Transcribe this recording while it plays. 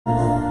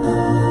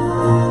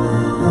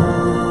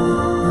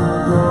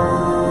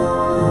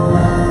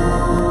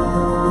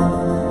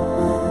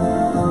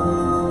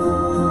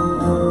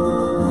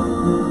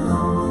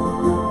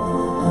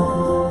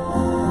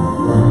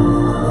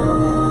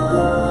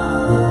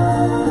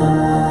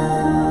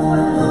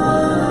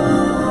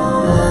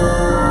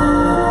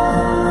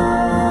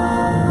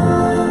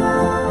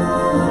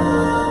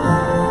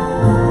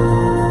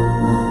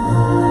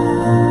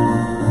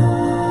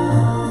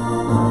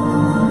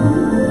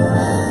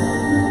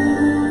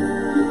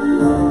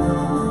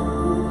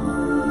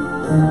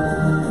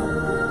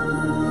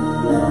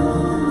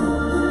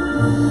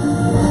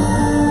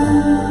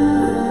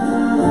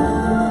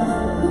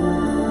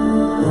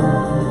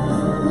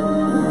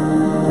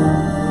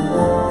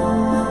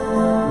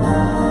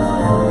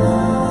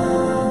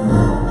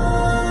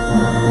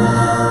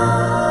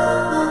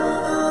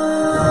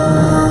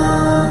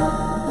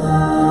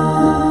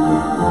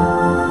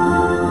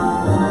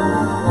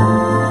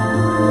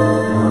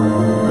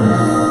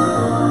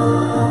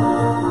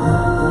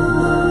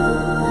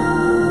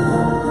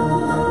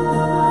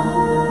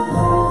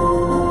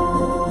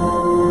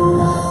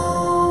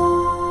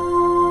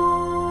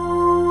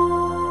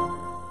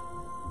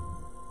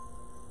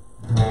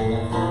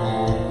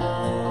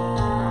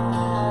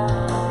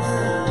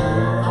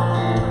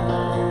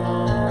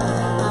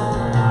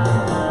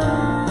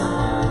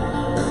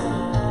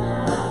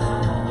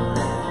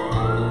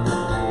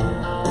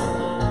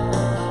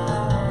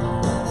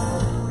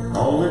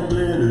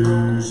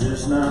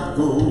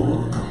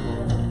old.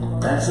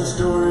 That's a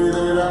story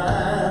that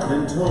I've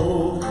been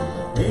told.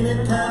 Ain't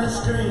it kind of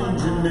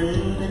strange and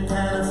ain't it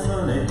kind of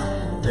funny?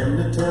 Them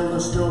that tell the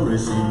story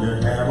seem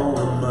to have all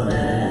the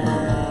money.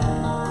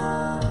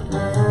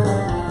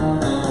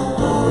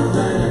 Lord,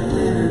 let it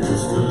glitter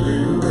just a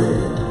little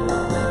bit.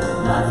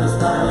 Life is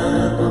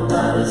piling up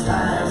about as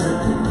high as it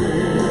can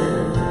get.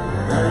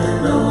 Now you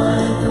know I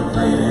ain't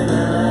complaining and I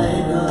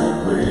ain't gonna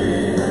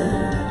quit.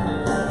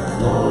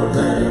 Lord,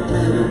 let it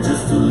glitter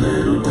just a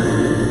little bit.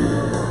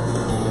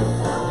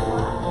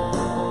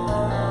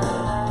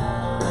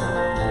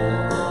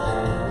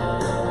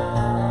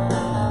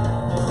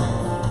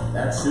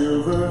 That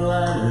silver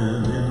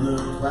lining in the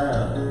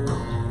cloud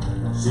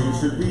seems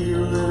to be a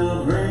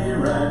little gray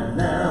right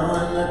now,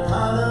 and that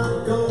pot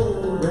of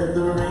gold where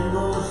the rain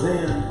goes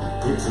in,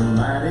 it's a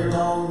mighty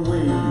long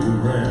way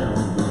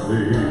around the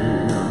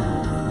bend.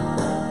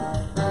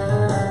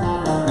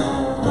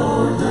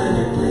 Lord, let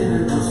it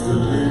glitter just a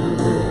little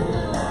bit.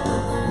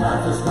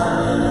 Life is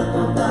piling up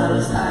about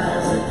as high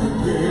as it can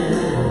get.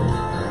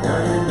 Now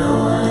you know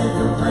I ain't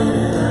complaining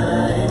and I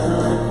ain't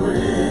gonna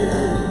quit.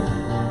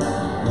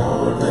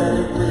 Lord, let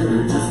it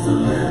glitter just a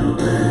little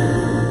bit.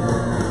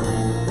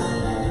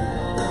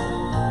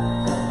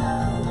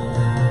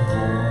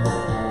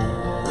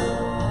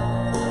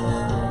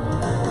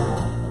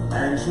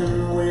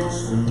 Mansion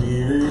waits for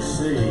me, they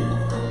say.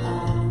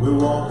 We'll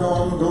walk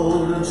on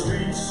golden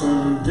streets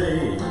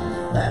someday.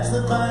 That's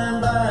the by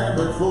and by,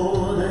 but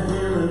for the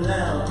here and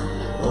now,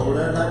 Lord,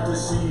 I'd like to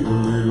see a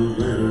little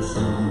glitter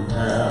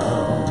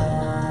somehow.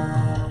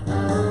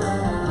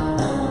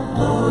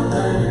 Lord,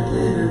 let it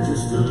glitter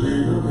just a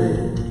little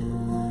bit.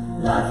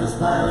 Life is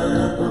piling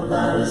up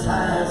about as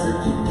high as it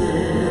can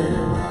get.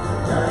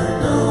 Now you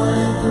know I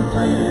ain't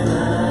complaining and I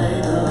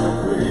ain't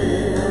gonna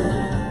quit.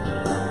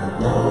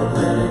 Lord,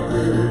 let it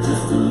glitter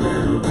just a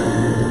little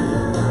bit.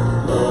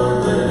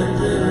 Lord, let it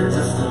glitter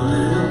just a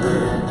little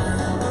bit.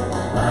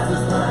 Life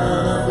is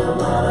piling up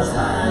about as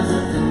high as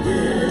it can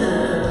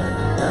get.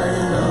 Now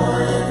you know I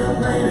ain't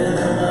complaining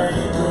and I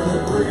ain't gonna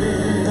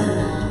quit.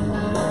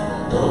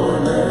 Lord,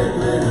 let it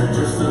glitter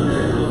just a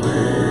little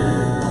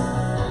bit.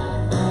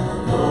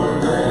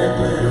 Lord, let it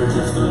glitter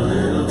just a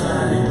little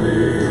tiny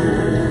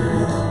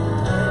bit.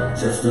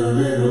 Just a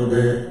little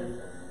bit.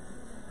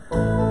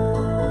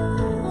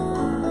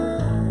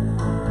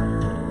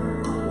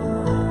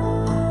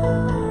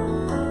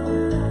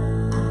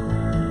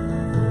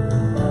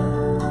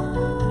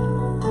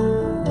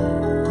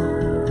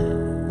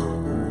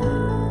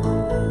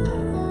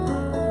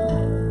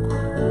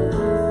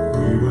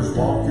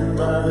 Walking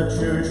by the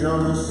church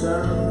on a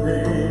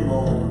Sunday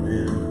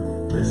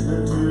morning,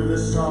 listening to the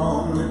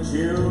song the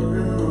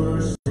children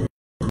were singing.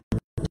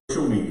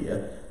 Social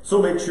media,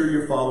 so make sure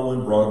you're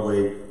following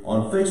Broadway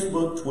on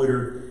Facebook,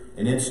 Twitter,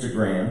 and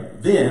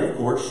Instagram. Then, of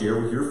course, share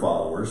with your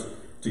followers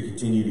to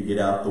continue to get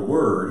out the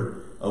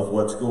word of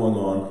what's going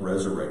on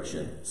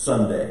Resurrection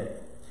Sunday.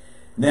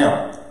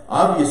 Now,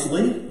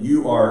 obviously,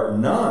 you are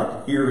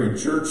not here in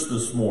church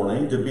this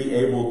morning to be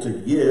able to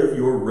give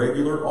your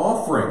regular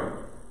offering.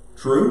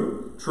 True?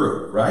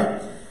 True,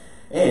 right?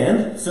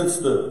 And since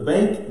the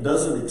bank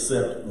doesn't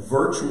accept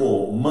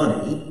virtual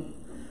money,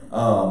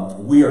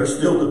 we are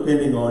still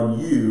depending on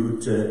you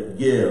to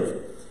give.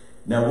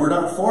 Now, we're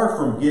not far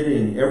from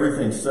getting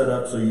everything set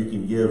up so you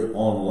can give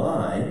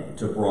online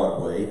to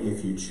Broadway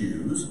if you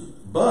choose.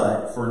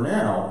 But for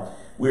now,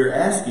 we're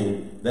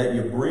asking that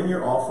you bring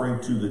your offering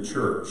to the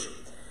church.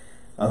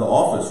 The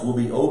office will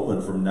be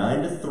open from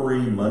 9 to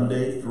 3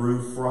 Monday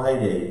through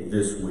Friday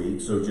this week.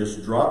 So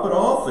just drop it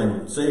off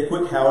and say a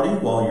quick howdy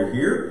while you're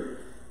here.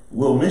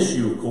 We'll miss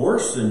you, of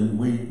course, and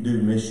we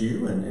do miss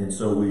you, and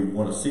so we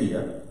want to see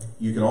you.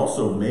 You can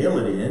also mail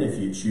it in if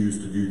you choose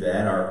to do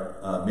that. Our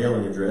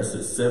mailing address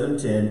is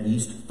 710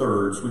 East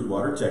 3rd,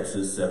 Sweetwater,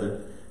 Texas,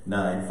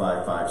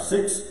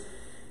 79556.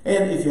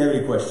 And if you have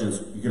any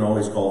questions, you can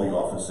always call the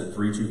office at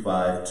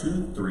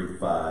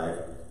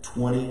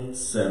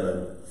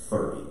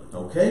 325-235-2730.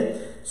 Okay?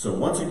 So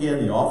once again,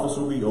 the office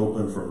will be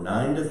open from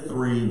 9 to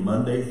 3,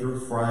 Monday through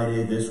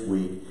Friday this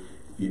week.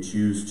 If you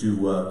choose to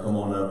come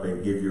on up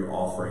and give your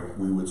offering,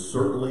 we would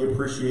certainly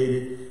appreciate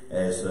it,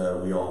 as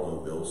we all know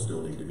bills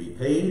still need to be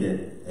paid,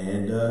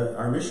 and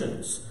our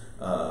missions,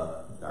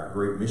 our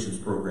great missions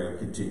program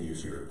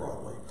continues here at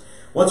Broadway.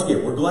 Once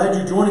again, we're glad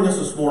you're joining us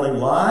this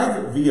morning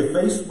live via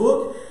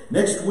Facebook.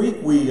 Next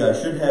week, we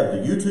should have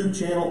the YouTube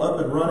channel up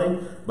and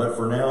running, but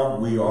for now,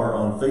 we are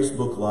on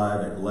Facebook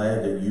Live, and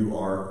glad that you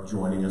are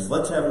joining us.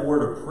 Let's have a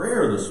word of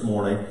prayer this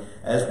morning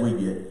as we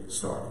get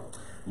started.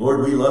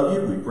 Lord, we love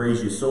you. We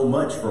praise you so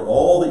much for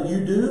all that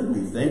you do. We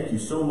thank you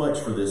so much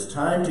for this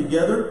time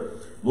together.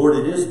 Lord,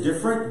 it is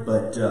different,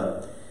 but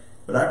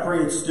I pray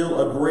it's still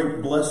a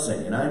great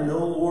blessing. And I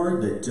know,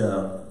 Lord, that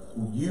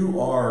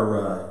you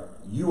are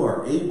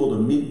able to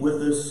meet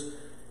with us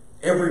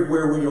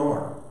everywhere we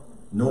are,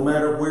 no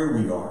matter where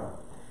we are.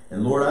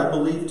 And Lord, I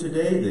believe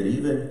today that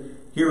even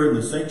here in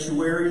the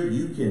sanctuary,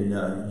 you can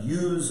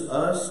use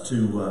us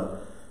to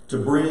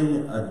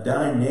bring a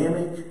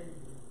dynamic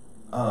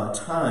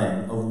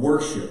time of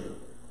worship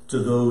to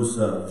those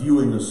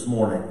viewing this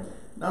morning,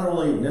 not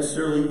only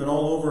necessarily even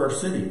all over our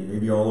city,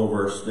 maybe all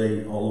over our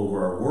state, all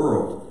over our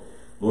world.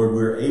 Lord,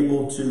 we're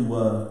able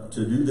to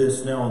do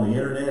this now on the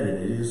internet, and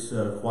it is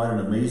quite an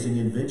amazing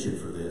invention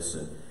for this.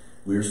 And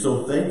we are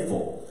so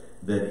thankful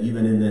that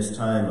even in this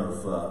time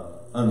of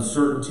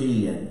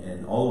uncertainty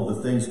and all of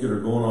the things that are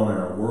going on in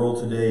our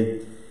world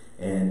today,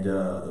 and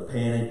the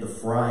panic, the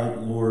fright,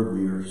 Lord,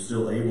 we are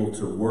still able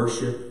to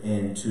worship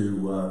and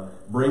to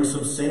bring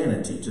some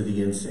sanity to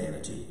the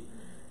insanity.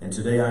 And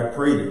today I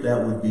pray that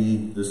that would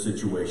be the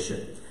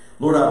situation.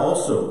 Lord, I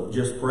also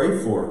just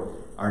pray for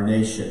our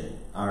nation,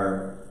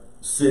 our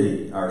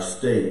city, our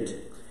state.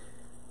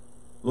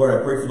 Lord,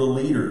 I pray for the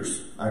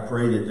leaders. I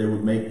pray that they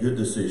would make good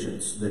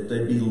decisions, that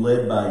they be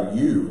led by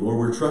you. Lord,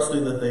 we're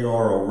trusting that they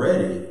are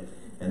already,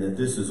 and that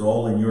this is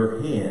all in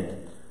your hand.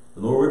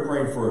 Lord, we're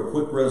praying for a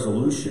quick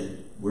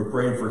resolution. We're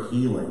praying for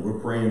healing. We're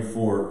praying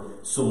for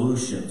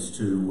solutions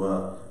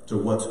to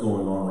what's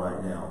going on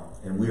right now.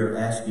 And we are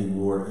asking,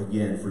 Lord,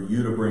 again, for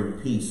you to bring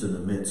peace in the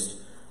midst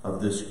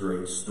of this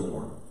great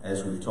storm,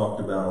 as we've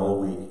talked about all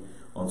week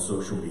on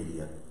social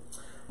media.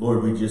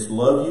 Lord, we just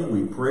love you.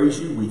 We praise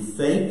you. We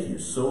thank you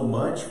so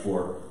much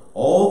for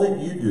all that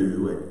you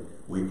do. And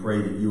we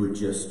pray that you would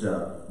just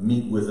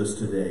meet with us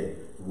today,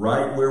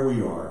 right where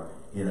we are,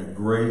 in a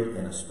great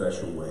and a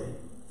special way.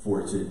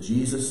 For it's in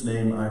Jesus'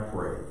 name I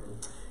pray.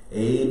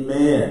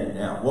 Amen.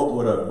 Now, what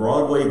would a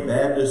Broadway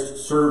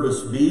Baptist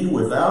service be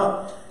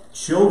without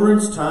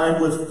Children's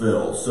Time with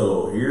Phil?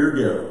 So here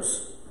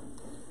goes.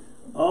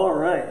 All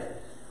right.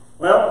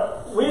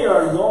 Well, we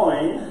are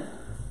going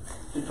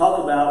to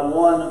talk about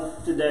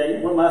one today,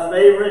 one of my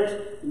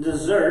favorite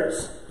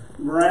desserts,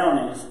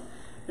 brownies.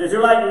 If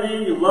you're like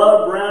me, you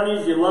love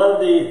brownies, you love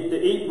to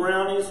eat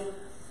brownies,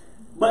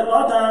 but a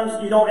lot of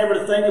times you don't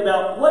ever think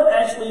about what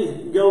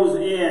actually goes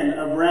in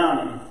a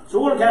brownie.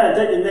 So we're going to kind of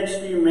take the next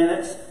few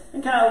minutes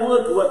and kind of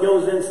look at what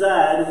goes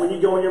inside when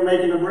you go and you're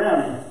making a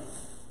brownie.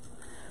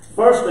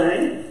 First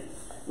thing,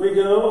 we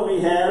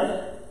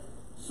have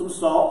some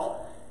salt.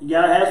 You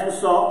got to have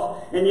some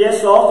salt. And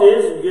yes, salt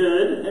is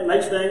good. It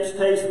makes things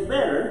taste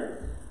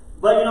better.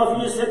 But you know, if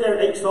you just sit there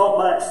and eat salt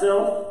by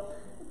itself,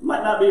 it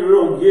might not be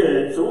real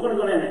good. So we're going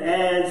to go ahead and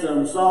add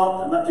some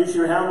salt. I'm not too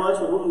sure how much,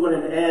 but we're going to go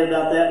ahead and add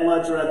about that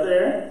much right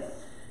there.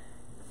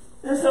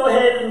 Let's go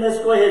ahead and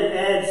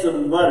add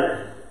some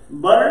butter.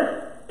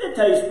 Butter, it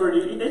tastes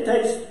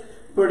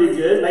pretty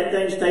good, make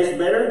things taste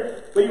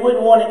better, but you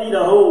wouldn't want to eat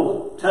a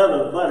whole tub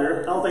of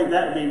butter. I don't think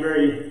that would be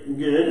very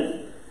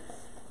good.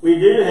 We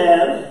do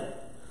have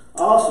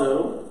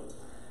also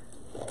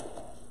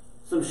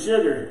some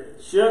sugar.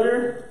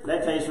 Sugar,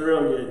 that tastes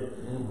real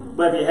good.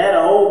 But if you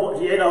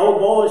ate a whole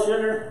bowl of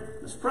sugar,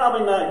 it's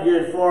probably not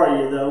good for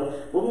you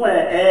though. We're going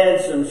to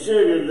add some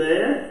sugar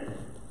there.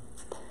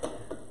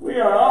 We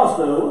are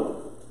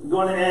also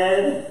going to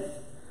add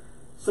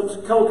some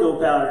cocoa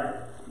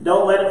powder.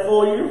 Don't let it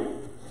fool you.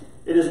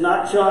 It is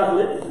not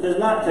chocolate. It does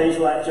not taste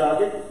like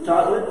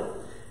chocolate.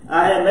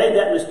 I had made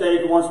that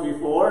mistake once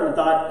before and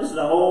thought this is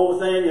a whole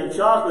thing of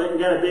chocolate and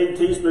got a big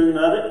teaspoon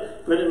of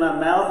it, put it in my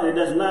mouth, and it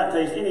does not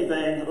taste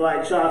anything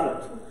like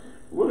chocolate.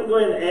 We're going to go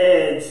ahead and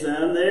add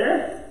some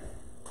there.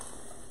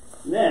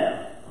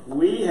 Now,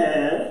 we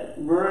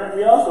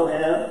also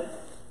have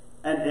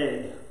an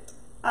egg.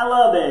 I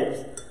love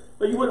eggs,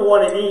 but you wouldn't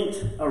want to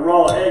eat a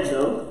raw egg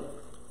though.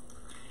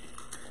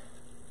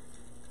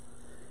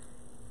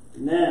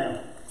 Now,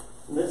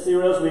 let's see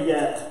what else we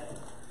got.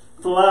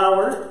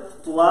 Flour.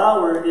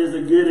 Flour is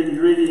a good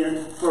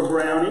ingredient for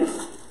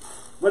brownies.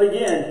 But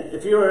again,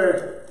 if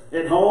you're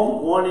at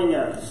home wanting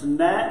a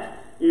snack,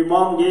 your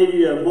mom gave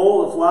you a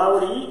bowl of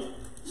flour to eat,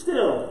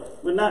 still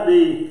would not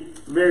be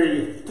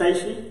very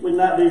tasty, would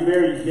not be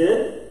very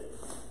good.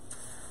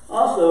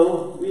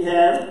 Also, we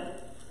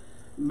have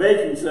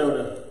baking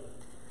soda.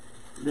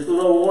 This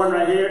little one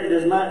right here, it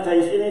does not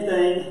taste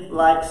anything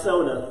like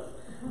soda.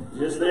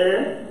 Just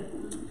there.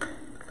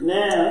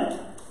 Now,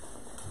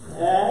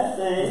 I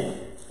think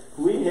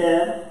we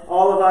have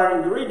all of our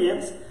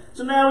ingredients.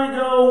 So now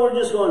we're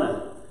just going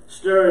to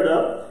stir it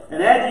up.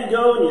 And as you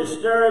go and you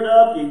stir it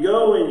up, you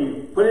go and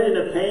you put it in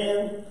a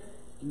pan,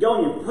 you go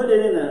and you put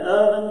it in an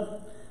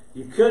oven,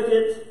 you cook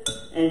it,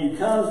 and it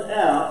comes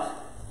out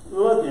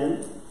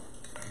looking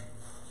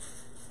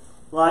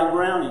like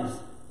brownies.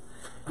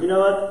 You know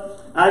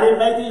what? I didn't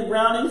make these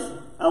brownies.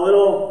 A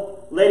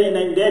little lady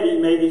named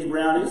Debbie made these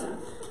brownies.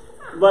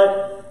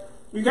 But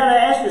you got to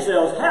ask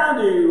yourselves, how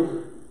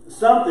do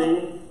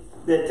something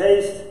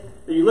that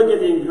you look at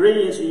the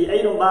ingredients and you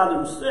ate them by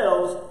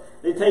themselves,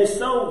 they taste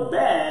so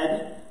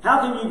bad, how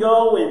can you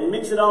go and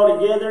mix it all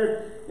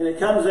together and it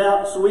comes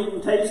out sweet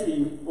and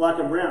tasty like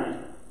a brownie?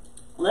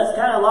 Well, that's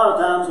kind of a lot of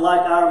times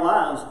like our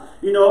lives.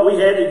 You know, we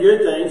have the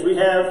good things. We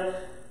have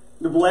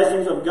the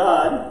blessings of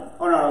God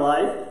on our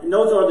life, and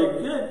those are the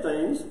good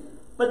things.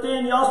 But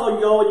then you also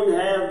go and you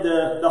have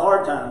the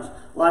hard times,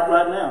 like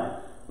right now.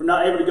 We're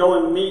not able to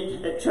go and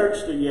meet at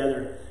church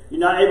together. You're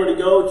not able to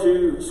go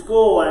to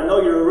school. I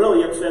know you're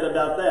really upset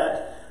about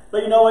that.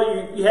 But you know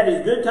what? You have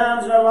these good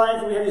times in our life,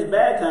 and we have these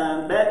bad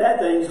times, bad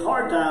things,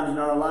 hard times in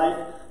our life.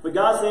 But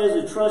God says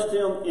to trust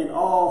Him in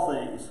all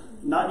things.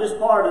 Not just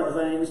part of the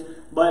things,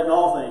 but in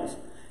all things.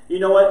 You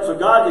know what? So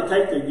God can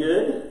take the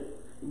good,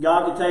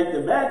 God can take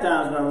the bad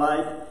times in our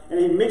life, and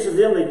He mixes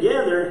them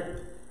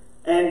together,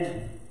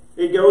 and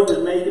it goes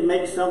and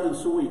makes something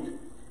sweet.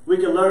 We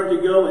can learn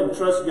to go and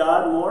trust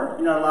God more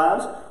in our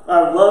lives.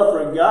 Our love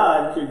for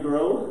God could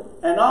grow.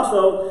 And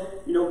also,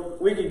 you know,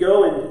 we could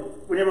go and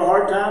whenever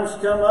hard times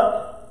come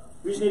up,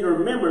 we just need to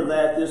remember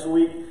that this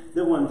week,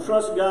 that we're going to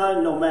trust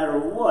God no matter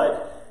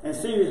what, and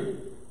see,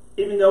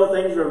 even though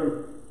things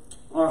are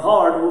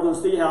hard, we're going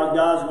to see how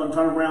God's going to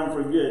turn around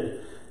for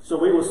good. So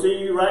we will see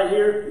you right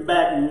here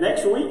back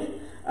next week.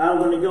 I'm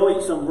going to go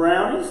eat some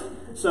brownies.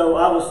 So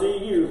I will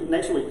see you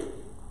next week.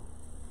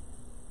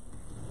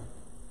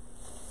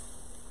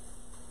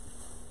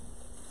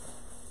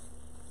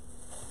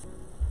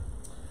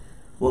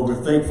 Well,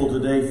 we're thankful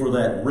today for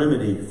that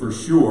remedy, for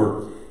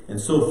sure. And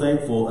so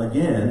thankful,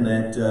 again,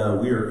 that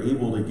we are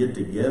able to get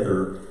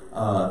together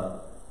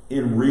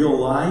in real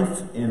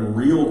life, in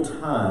real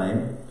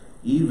time,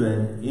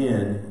 even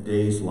in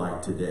days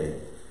like today.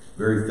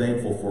 Very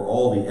thankful for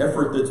all the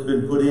effort that's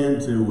been put in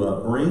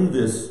to bring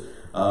this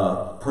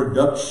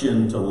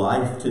production to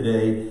life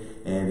today.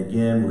 And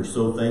again, we're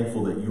so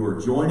thankful that you are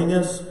joining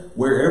us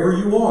wherever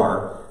you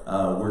are.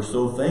 We're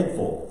so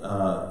thankful.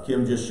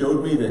 Kim just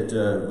showed me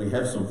that we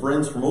have some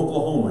friends from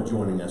Oklahoma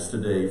joining us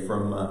today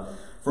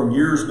from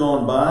years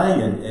gone by.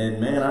 And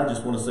man, I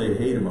just want to say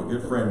hey to my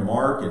good friend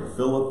Mark and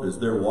Philip as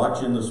they're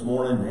watching this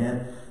morning.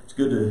 Man, it's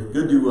good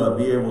to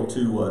be able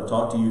to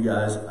talk to you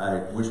guys.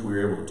 I wish we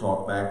were able to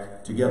talk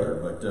back together,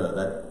 but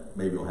that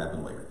maybe will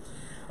happen later.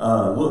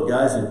 Look,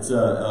 guys, it's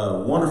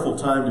a wonderful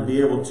time to be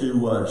able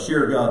to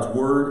share God's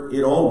Word.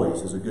 It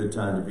always is a good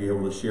time to be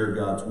able to share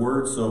God's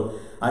Word. So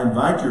I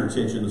invite your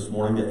attention this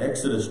morning to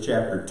Exodus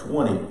chapter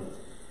 20.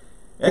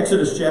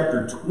 Exodus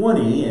chapter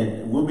 20,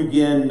 and we'll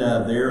begin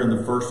there in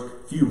the first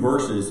few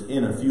verses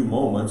in a few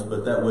moments,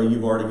 but that way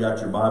you've already got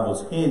your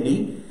Bibles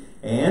handy.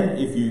 And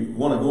if you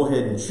want to go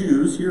ahead and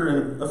choose, here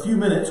in a few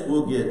minutes,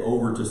 we'll get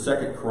over to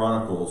 2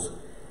 Chronicles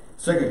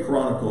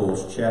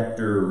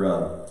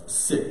chapter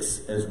 6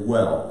 as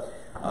well.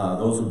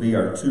 Those will be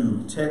our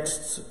two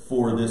texts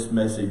for this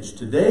message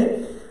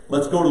today.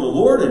 Let's go to the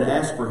Lord and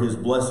ask for His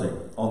blessing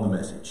on the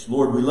message.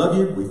 Lord, we love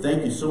you. We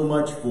thank you so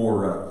much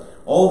for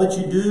all that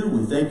you do.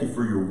 We thank you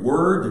for your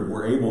word that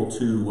we're able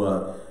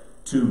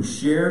to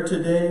share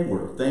today.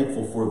 We're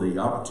thankful for the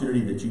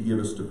opportunity that you give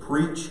us to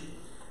preach.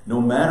 No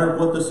matter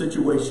what the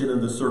situation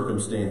and the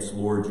circumstance,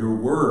 Lord, your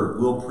word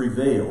will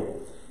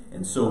prevail.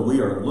 And so we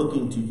are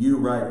looking to you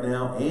right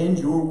now and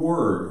your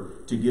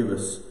word to give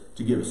us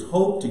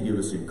hope, to give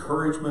us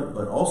encouragement,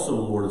 but also,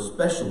 Lord,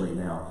 especially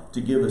now, to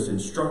give us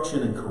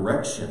instruction and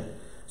correction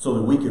so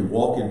that we can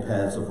walk in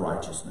paths of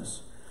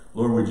righteousness.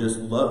 Lord, we're just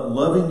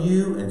loving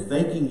you and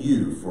thanking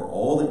you for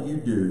all that you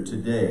do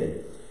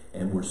today.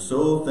 And we're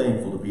so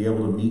thankful to be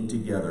able to meet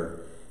together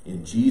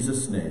in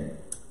Jesus' name.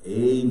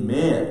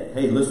 Amen.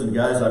 Hey, listen,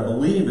 guys, I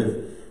believe if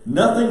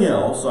nothing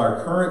else,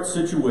 our current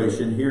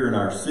situation here in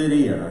our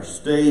city and our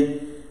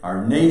state,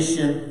 our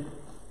nation,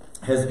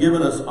 has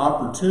given us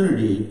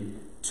opportunity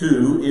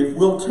to, if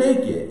we'll take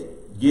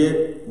it,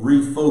 get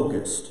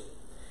refocused.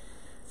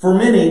 For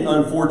many,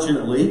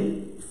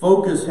 unfortunately,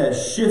 focus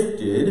has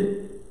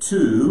shifted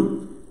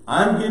to,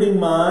 I'm getting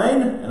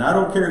mine, and I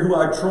don't care who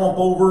I tromp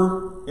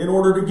over in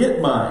order to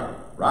get mine,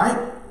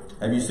 right?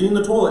 Have you seen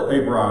the toilet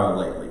paper aisle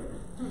lately?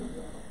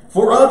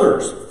 For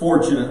others,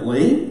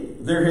 fortunately,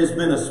 there has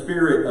been a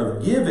spirit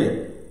of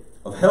giving,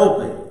 of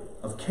helping,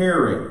 of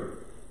caring,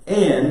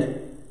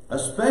 and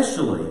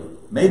especially,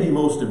 maybe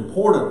most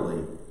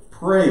importantly,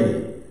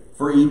 praying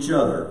for each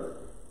other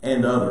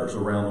and others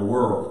around the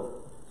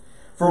world.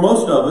 For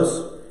most of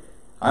us,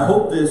 I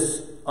hope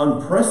this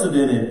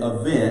unprecedented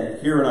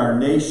event here in our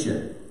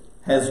nation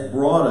has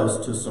brought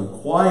us to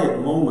some quiet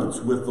moments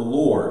with the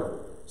Lord,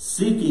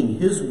 seeking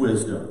His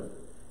wisdom,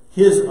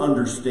 His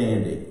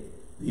understanding,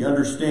 the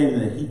understanding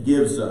that He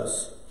gives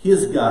us,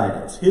 His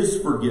guidance, His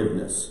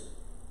forgiveness,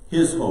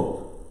 His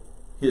hope,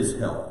 His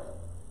help.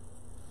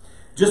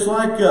 Just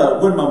like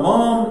when my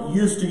mom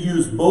used to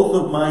use both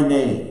of my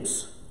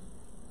names.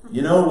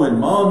 You know, when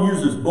mom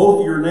uses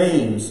both your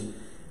names,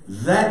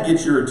 that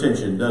gets your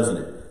attention, doesn't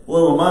it?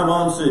 Boy, when my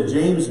mom said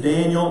James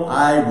Daniel,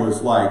 I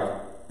was like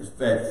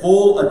at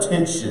full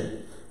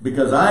attention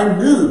because I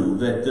knew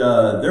that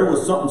there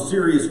was something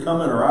serious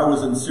coming or I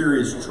was in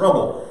serious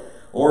trouble.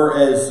 Or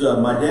as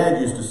my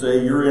dad used to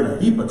say, you're in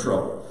a heap of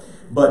trouble.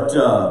 But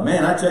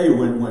man, I tell you,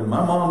 when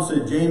my mom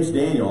said James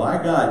Daniel,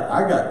 I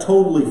got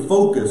totally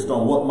focused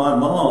on what my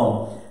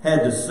mom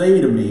had to say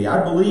to me.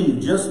 I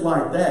believe just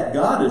like that,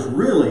 God is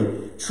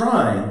really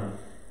trying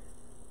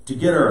to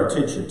get our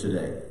attention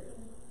today.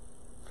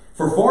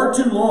 For far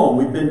too long,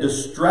 we've been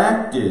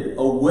distracted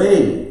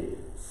away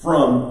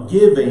from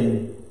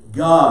giving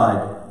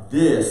God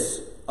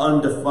this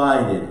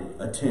undivided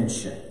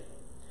attention.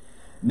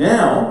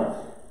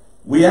 Now,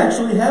 We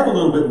actually have a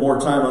little bit more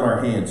time on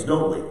our hands,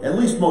 don't we? At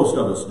least most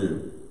of us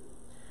do.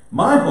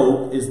 My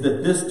hope is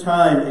that this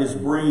time is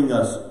bringing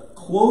us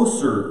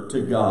closer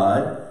to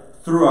God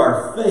through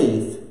our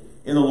faith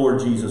in the Lord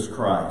Jesus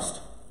Christ.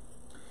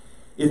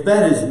 If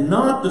that is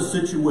not the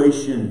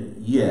situation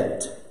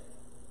yet,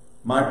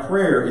 my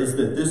prayer is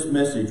that this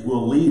message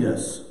will lead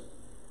us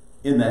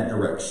in that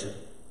direction.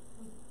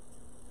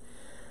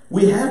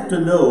 We have to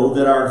know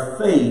that our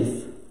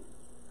faith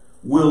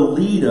will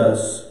lead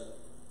us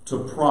to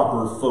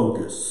proper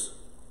focus.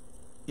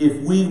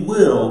 If we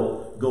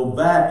will go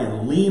back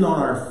and lean on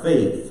our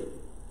faith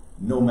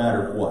no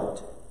matter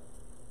what.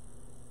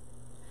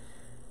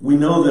 We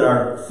know that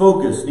our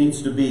focus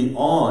needs to be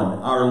on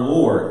our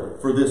Lord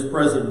for this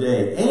present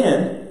day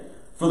and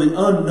for the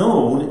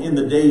unknown in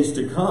the days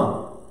to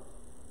come.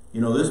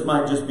 You know, this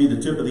might just be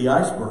the tip of the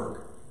iceberg.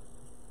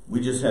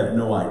 We just have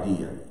no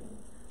idea.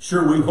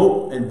 Sure, we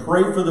hope and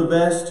pray for the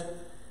best,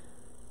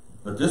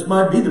 but this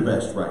might be the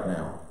best right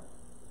now.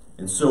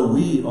 And so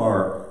we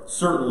are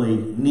certainly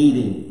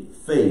needing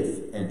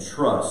faith and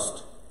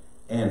trust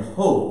and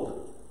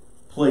hope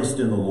placed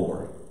in the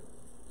Lord.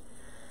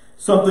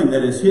 Something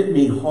that has hit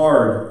me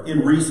hard in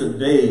recent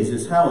days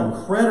is how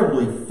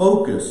incredibly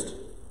focused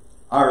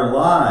our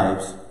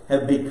lives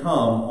have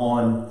become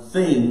on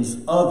things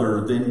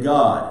other than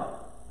God.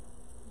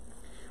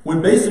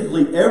 When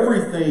basically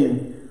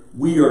everything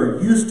we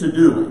are used to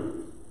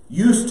doing,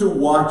 used to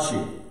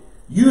watching,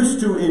 used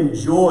to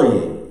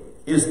enjoying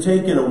is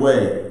taken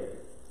away,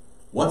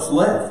 what's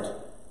left?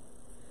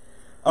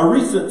 A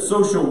recent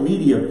social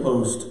media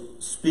post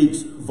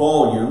speaks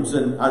volumes,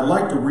 and I'd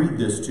like to read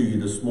this to you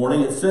this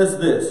morning. It says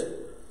this: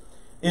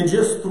 in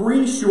just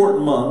 3 short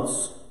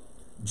months,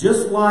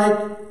 just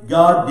like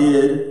God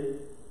did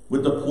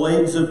with the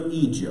plagues of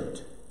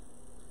Egypt,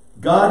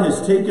 God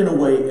has taken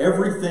away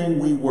everything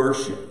we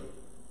worship.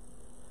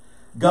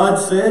 God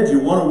said, you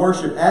want to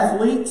worship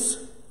athletes?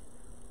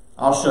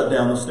 I'll shut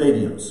down the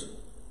stadiums.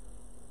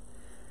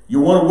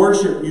 You want to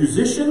worship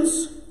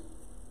musicians?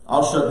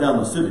 I'll shut down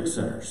the civic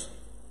centers.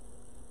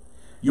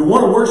 You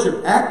want to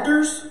worship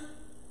actors?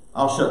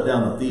 I'll shut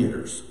down the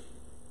theaters.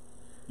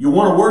 You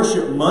want to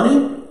worship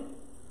money?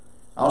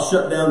 I'll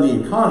shut down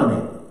the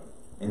economy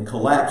and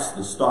collapse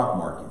the stock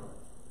market.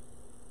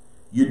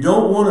 You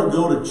don't want to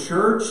go to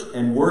church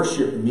and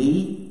worship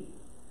me?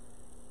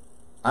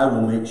 I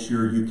will make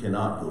sure you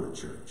cannot go to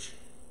church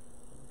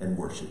and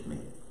worship me.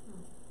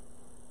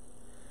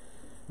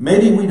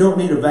 Maybe we don't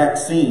need a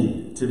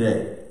vaccine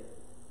today.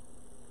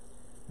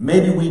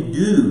 Maybe we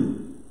do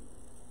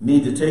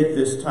need to take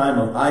this time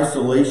of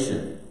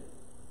isolation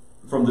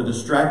from the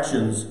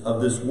distractions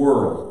of this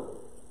world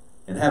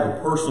and have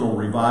a personal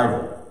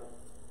revival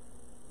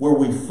where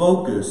we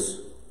focus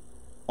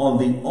on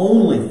the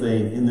only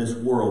thing in this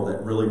world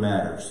that really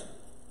matters,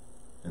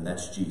 and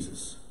that's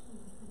Jesus.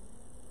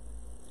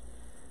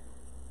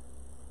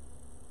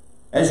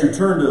 As you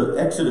turn to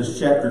Exodus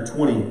chapter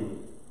 20,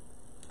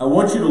 I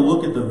want you to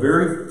look at the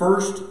very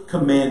first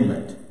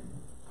commandment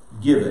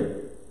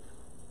given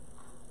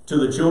to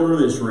the children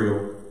of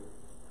Israel,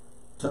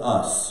 to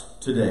us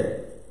today.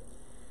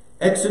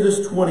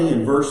 Exodus 20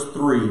 and verse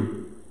 3,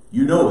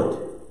 you know it.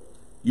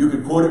 You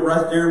can quote it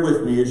right there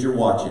with me as you're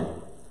watching.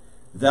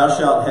 Thou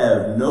shalt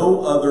have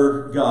no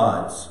other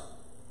gods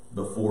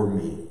before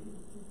me.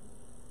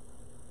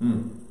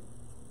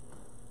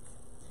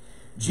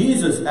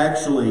 Jesus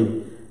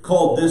actually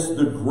called this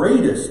the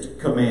greatest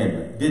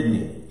commandment, didn't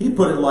he? He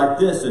put it like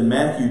this in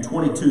Matthew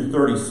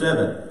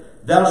 22:37.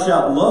 Thou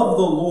shalt love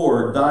the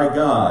Lord thy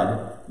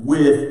God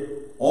with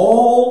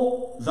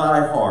all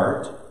thy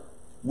heart,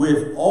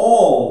 with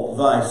all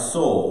thy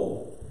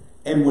soul,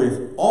 and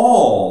with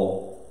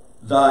all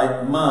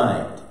thy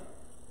mind.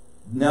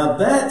 Now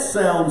that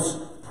sounds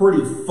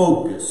pretty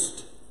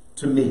focused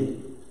to me.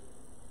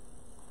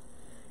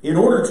 In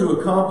order to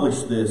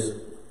accomplish this,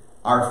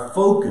 our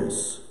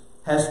focus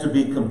has to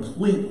be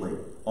completely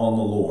on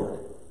the Lord.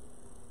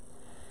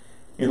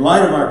 In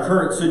light of our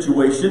current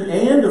situation,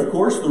 and of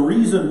course the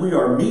reason we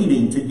are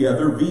meeting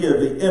together via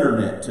the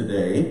internet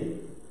today,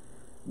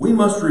 we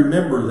must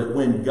remember that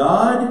when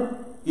God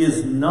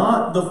is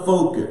not the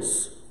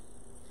focus,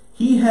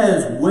 He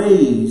has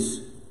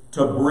ways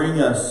to bring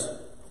us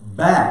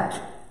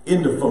back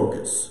into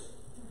focus.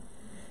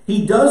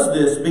 He does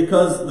this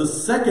because the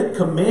second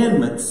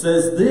commandment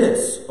says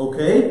this,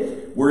 okay?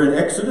 We're in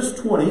Exodus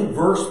 20,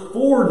 verse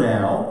 4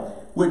 now,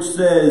 which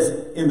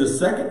says, in the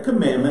second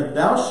commandment,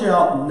 thou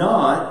shalt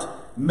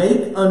not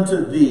make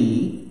unto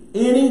thee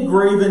any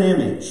graven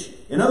image.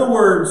 In other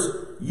words,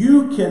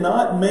 you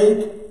cannot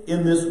make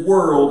in this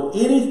world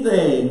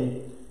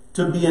anything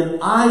to be an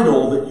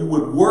idol that you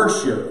would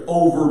worship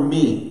over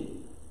me.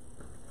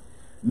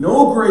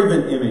 No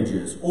graven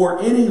images or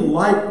any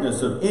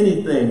likeness of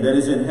anything that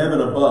is in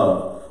heaven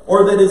above,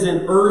 or that is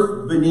in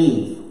earth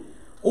beneath,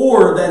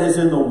 or that is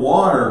in the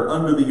water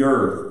under the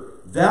earth.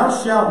 Thou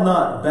shalt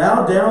not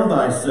bow down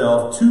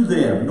thyself to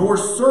them, nor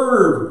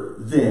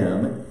serve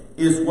them,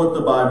 is what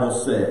the Bible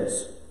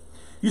says.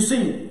 You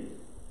see,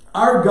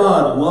 our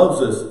God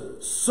loves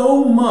us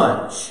so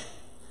much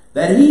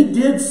that he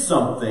did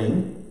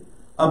something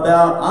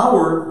about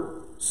our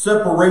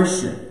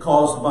separation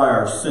caused by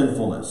our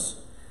sinfulness.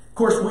 Of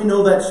course, we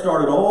know that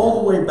started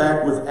all the way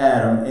back with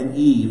Adam and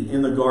Eve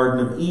in the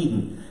Garden of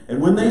Eden.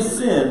 And when they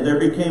sinned, there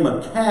became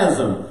a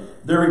chasm.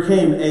 There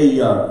became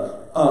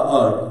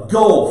a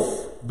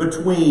gulf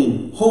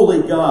between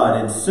holy God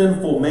and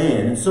sinful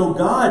man. And so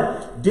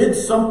God did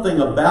something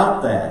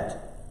about that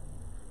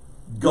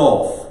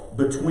gulf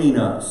between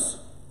us.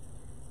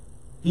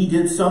 He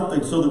did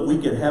something so that we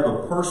could have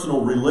a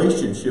personal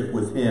relationship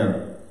with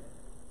him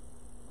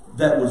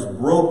that was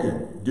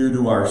broken due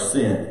to our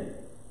sin.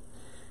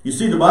 You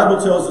see, the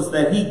Bible tells us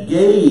that he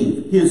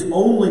gave his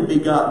only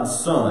begotten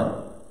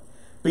Son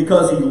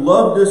because he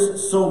loved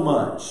us so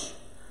much,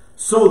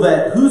 so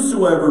that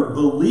whosoever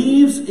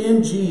believes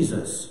in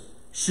Jesus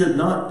should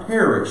not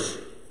perish,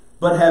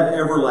 but have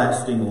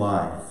everlasting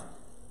life.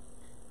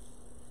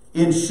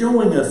 In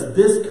showing us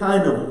this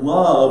kind of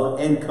love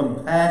and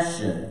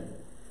compassion,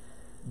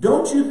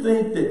 don't you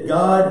think that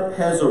God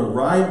has a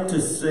right to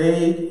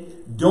say,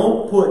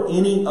 don't put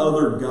any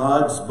other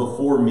gods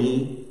before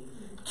me?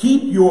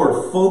 Keep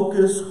your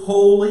focus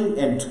wholly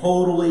and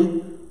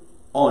totally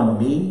on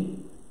me.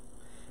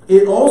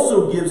 It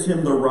also gives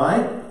him the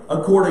right,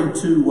 according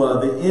to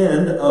the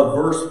end of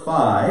verse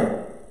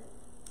 5,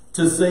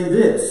 to say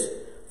this,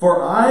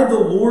 for I, the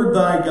Lord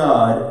thy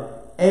God,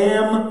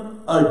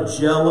 am a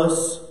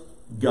jealous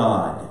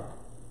God.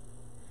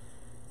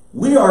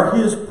 We are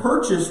his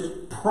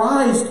purchased,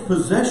 prized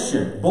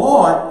possession,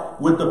 bought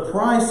with the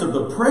price of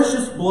the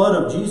precious blood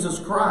of Jesus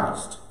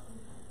Christ.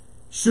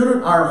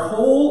 Shouldn't our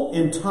whole,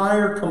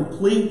 entire,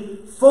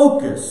 complete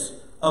focus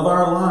of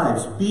our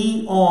lives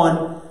be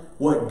on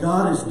what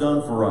God has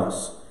done for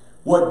us,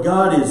 what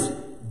God is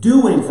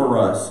doing for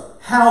us,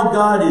 how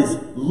God is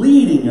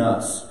leading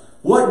us,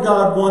 what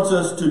God wants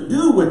us to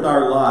do with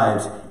our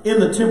lives in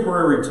the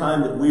temporary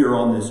time that we are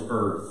on this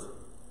earth?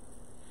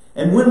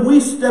 And when we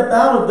step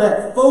out of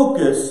that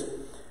focus,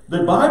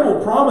 the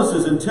Bible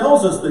promises and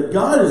tells us that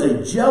God is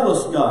a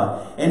jealous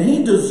God, and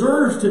he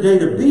deserves today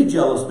to be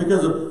jealous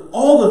because of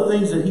all the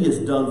things that he has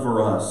done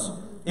for us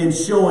in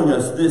showing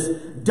us this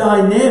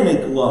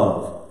dynamic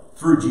love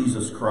through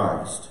Jesus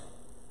Christ.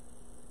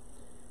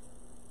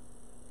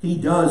 He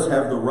does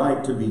have the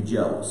right to be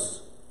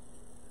jealous.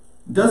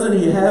 Doesn't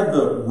he have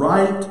the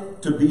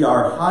right to be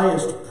our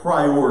highest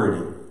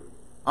priority,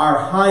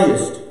 our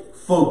highest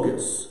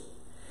focus?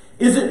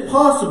 Is it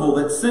possible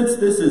that since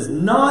this has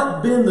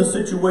not been the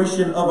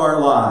situation of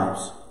our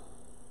lives,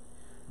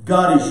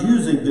 God is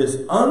using this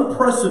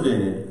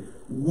unprecedented,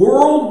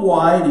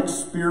 worldwide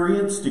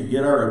experience to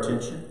get our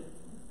attention?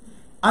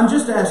 I'm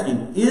just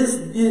asking, is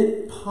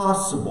it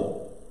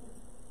possible?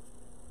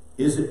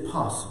 Is it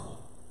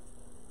possible?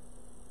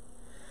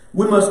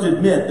 We must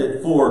admit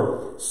that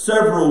for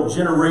several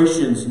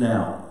generations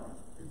now,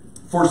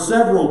 for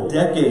several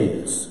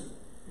decades,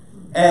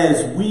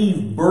 as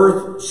we've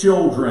birthed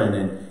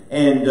children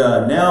and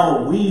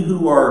now we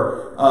who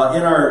are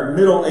in our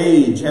middle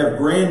age have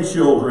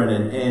grandchildren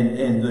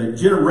and the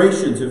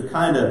generations have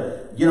kind of,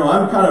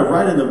 I'm kind of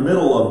right in the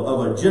middle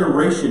of a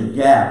generation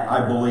gap,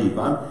 I believe.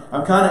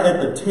 I'm kind of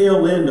at the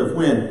tail end of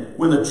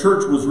when the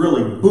church was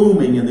really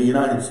booming in the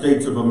United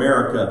States of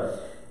America.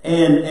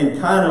 And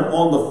kind of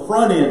on the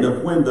front end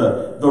of when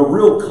the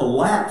real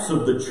collapse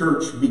of the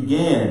church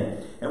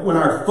began, and when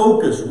our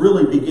focus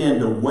really began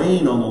to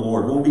wane on the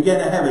Lord, when we began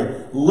to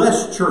having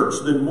less church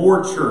than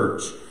more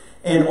church,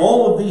 and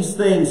all of these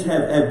things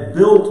have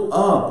built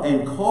up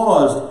and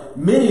caused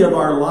many of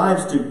our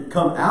lives to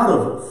come out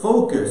of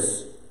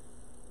focus.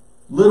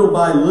 Little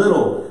by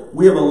little,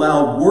 we have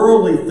allowed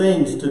worldly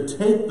things to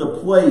take the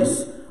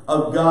place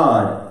of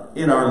God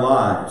in our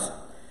lives.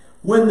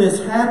 When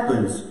this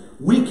happens,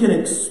 we can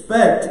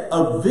expect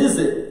a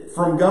visit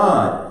from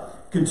God.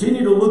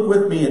 Continue to look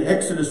with me in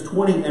Exodus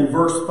 20 and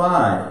verse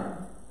 5.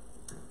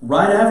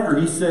 Right after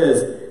he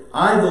says,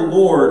 I, the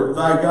Lord,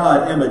 thy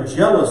God, am a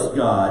jealous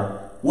God.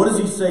 What does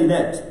he say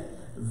next?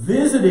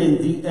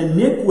 Visiting the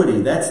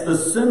iniquity, that's the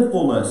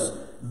sinfulness,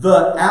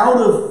 the out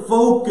of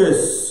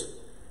focus,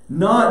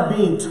 not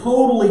being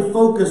totally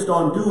focused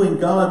on doing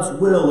God's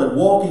will and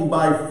walking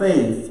by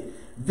faith,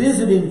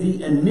 visiting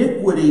the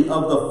iniquity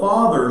of the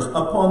fathers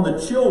upon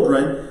the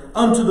children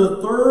unto the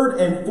third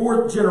and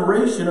fourth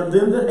generation of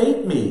them that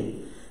hate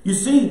me. You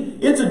see,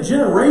 it's a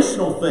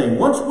generational thing.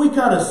 Once we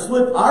kind of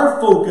slip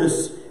our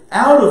focus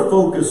out of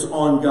focus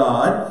on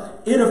God,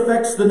 it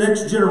affects the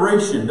next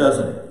generation,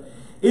 doesn't it?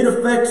 It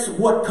affects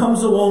what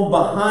comes along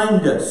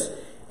behind us.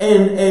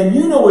 And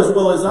you know as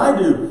well as I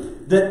do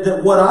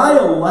that what I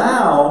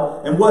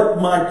allow and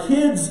what my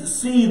kids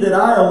see that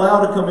I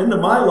allow to come into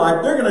my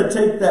life, they're going to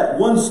take that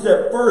one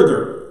step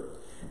further.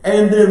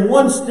 And then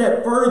one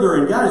step further.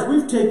 And guys,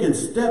 we've taken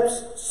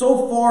steps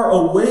so far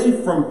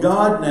away from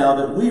God now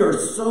that we are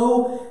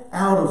so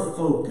out of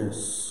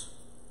focus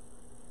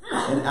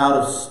and out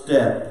of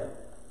step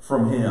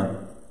from him.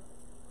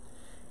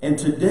 And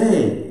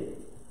today,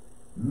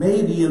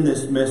 maybe in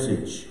this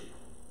message,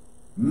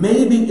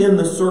 maybe in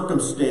the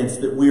circumstance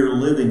that we are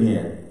living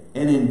in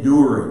and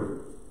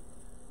enduring,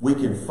 we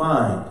can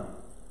find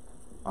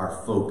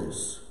our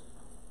focus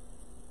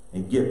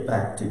and get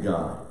back to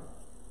God.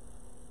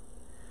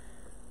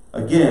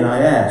 Again,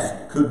 I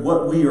ask, could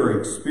what we are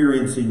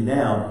experiencing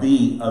now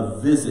be a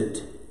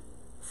visit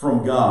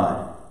from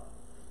God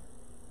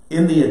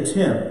in the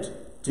attempt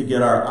to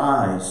get our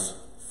eyes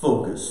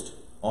focused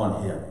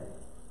on Him?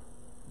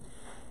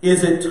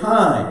 Is it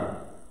time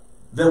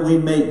that we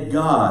make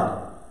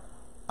God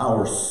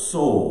our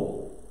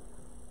sole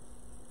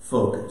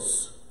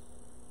focus?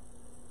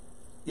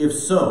 If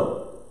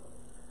so,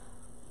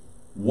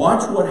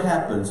 watch what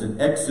happens in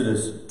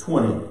Exodus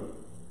 20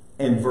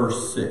 and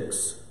verse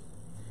 6.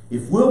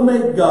 If we'll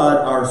make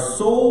God our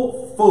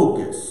sole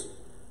focus,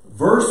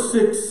 verse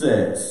 6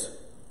 says,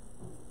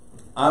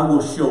 I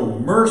will show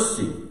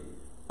mercy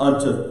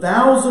unto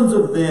thousands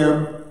of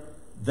them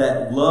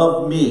that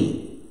love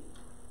me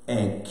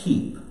and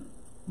keep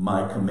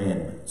my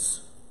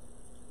commandments.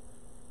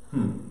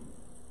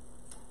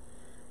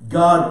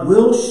 God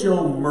will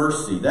show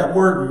mercy. That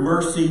word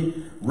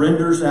mercy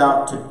renders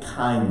out to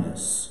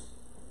kindness.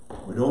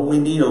 Don't we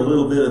need a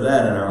little bit of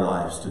that in our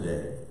lives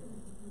today?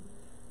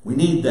 We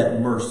need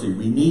that mercy.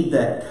 We need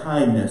that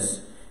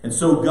kindness. And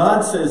so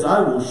God says, I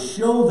will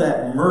show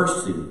that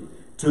mercy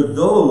to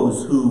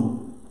those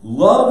who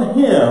love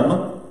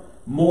Him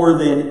more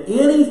than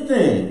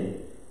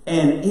anything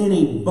and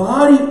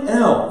anybody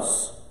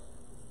else,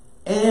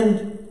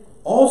 and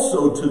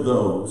also to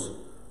those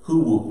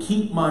who will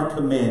keep my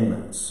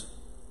commandments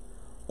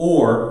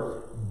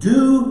or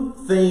do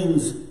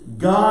things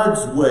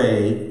God's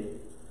way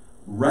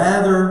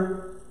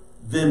rather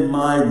than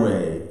my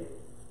way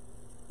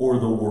or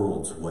the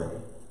world's way.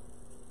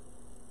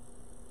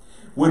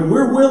 When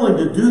we're willing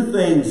to do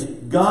things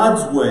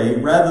God's way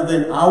rather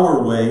than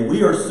our way,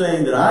 we are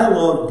saying that I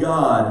love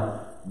God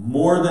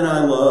more than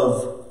I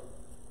love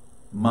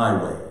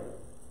my way.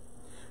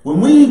 When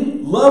we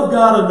love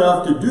God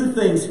enough to do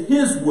things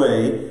His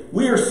way,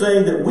 we are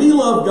saying that we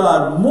love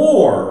God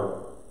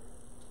more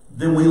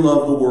than we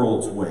love the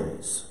world's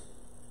ways.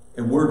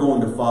 And we're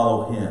going to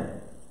follow Him.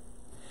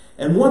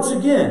 And once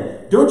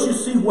again, don't you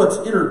see what's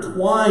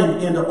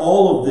intertwined into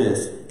all of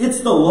this?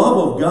 It's the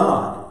love of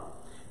God.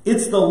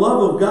 It's the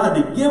love of God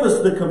to give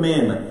us the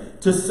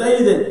commandment, to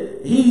say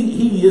that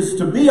He is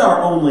to be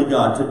our only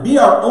God, to be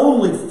our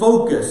only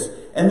focus.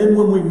 And then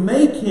when we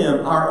make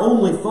Him our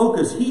only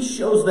focus, He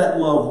shows that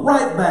love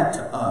right back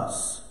to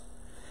us.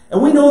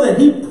 And we know that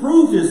He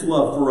proved His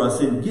love for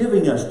us in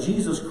giving us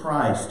Jesus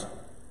Christ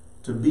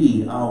to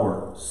be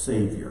our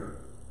Savior.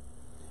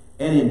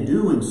 And in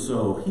doing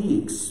so,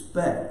 He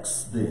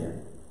expects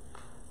then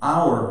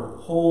our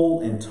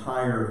whole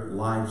entire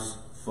life's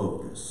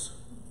focus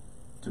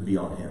to be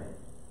on Him.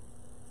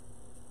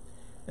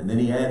 And then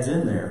He adds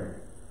in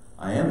there,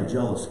 I am a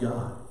jealous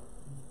God.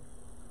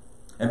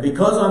 And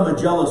because I'm a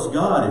jealous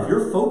God, if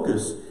your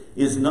focus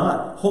is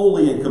not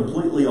wholly and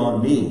completely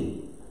on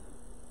me,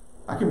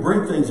 I can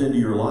bring things into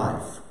your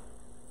life.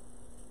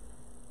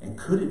 And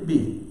could it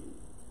be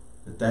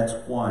that that's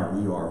why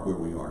we are where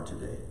we are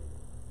today?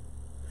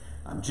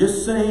 I'm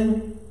just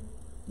saying,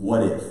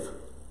 what if?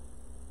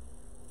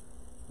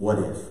 What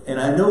if? And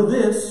I know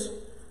this,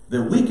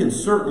 that we can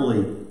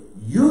certainly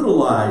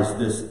utilize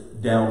this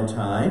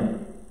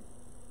downtime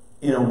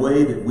in a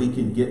way that we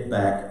can get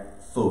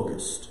back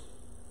focused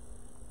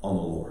on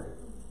the Lord.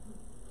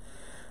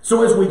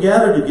 So as we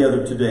gather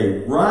together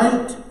today,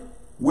 right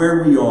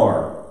where we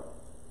are,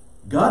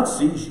 God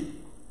sees you.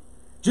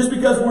 Just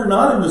because we're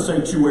not in the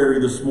sanctuary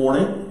this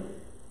morning,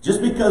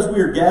 just because we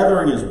are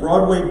gathering as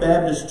Broadway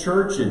Baptist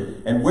Church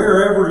and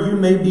wherever you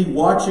may be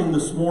watching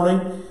this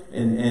morning,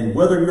 and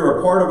whether you're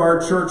a part of our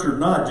church or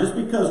not, just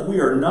because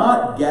we are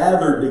not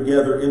gathered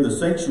together in the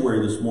sanctuary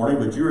this morning,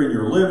 but you're in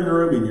your living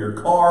room, in your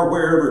car,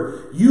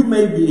 wherever you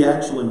may be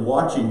actually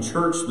watching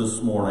church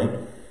this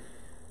morning,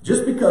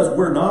 just because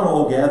we're not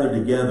all gathered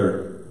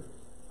together,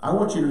 I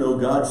want you to know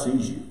God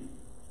sees you.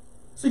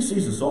 He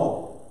sees us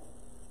all.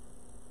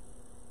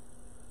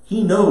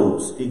 He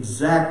knows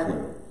exactly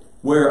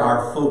where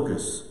our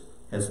focus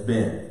has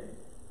been.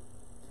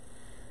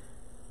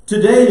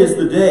 Today is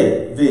the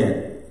day,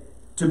 then,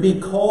 to be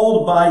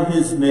called by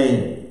His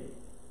name.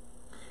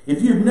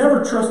 If you've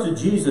never trusted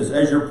Jesus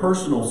as your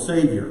personal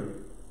Savior,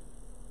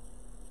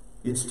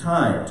 it's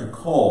time to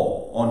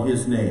call on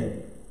His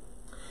name.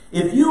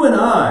 If you and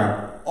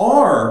I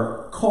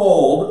are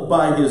called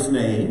by His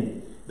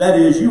name, that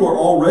is, you are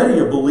already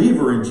a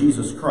believer in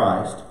Jesus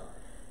Christ,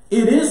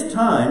 it is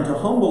time to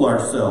humble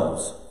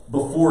ourselves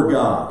before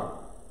God.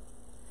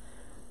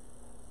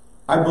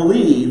 I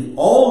believe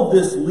all of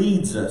this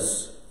leads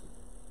us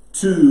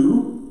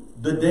to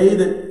the day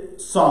that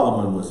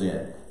Solomon was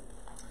in.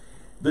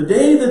 The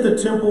day that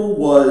the temple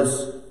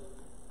was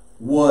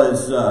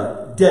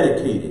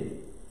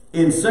dedicated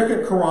in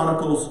 2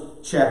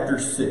 Chronicles chapter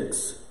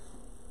 6.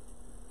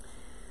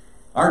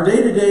 Our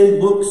day-to-day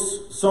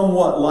looks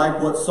somewhat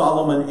like what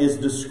Solomon is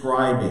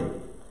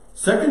describing.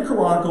 2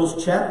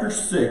 Chronicles chapter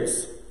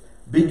 6,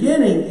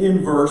 beginning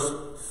in verse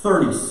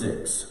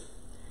 36.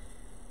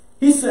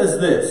 He says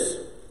this,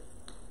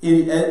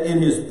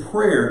 in his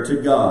prayer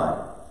to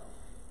God,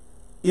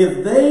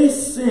 if they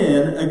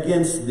sin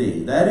against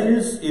thee, that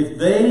is, if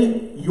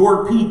they,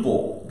 your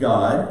people,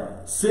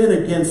 God, sin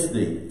against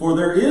thee, for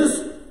there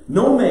is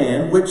no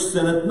man which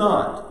sinneth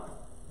not.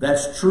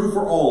 That's true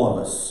for all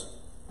of us.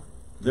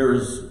 There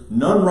is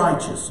none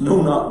righteous,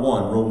 no, not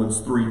one,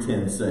 Romans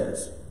 3:10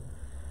 says.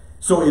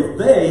 So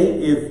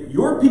if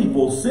your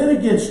people sin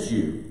against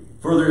you,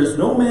 for there is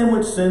no man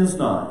which sins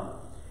not,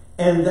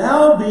 and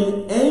thou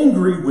be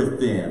angry with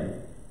them,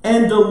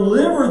 and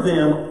deliver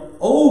them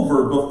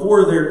over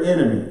before their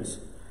enemies,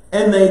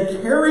 and they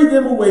carry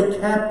them away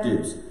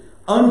captives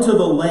unto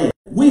the land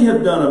we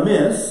have done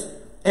amiss,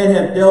 and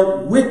have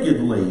dealt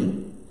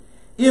wickedly,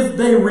 if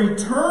they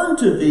return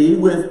to thee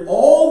with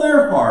all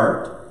their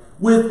heart,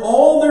 with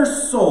all their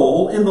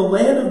soul in the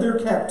land of their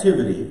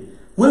captivity,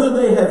 whither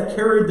they have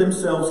carried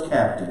themselves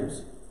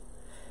captives,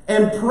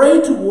 and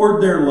pray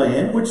toward their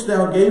land which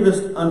thou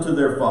gavest unto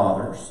their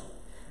fathers,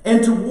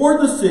 and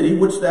toward the city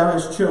which thou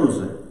hast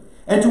chosen,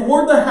 and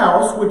toward the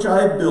house which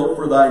I have built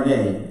for thy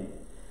name,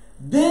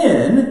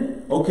 then,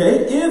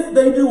 if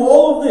they do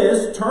all of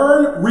this,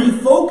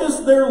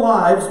 refocus their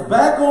lives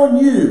back on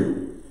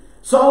you,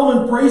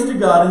 Solomon prays to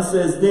God and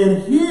says,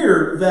 then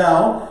hear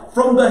thou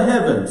from the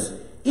heavens,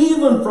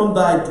 even from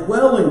thy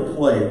dwelling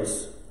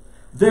place,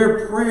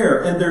 their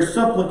prayer and their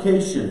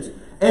supplications,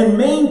 and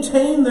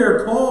maintain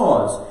their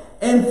cause,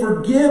 and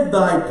forgive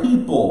thy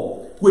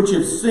people which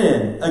have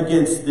sinned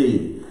against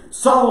thee.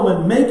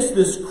 Solomon makes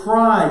this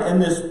cry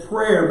and this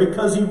prayer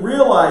because he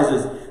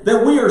realizes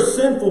that we are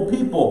sinful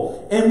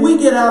people and we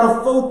get out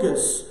of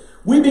focus.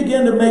 We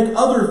begin to make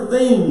other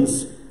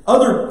things,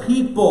 other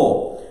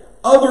people,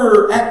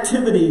 other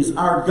activities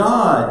our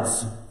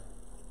gods.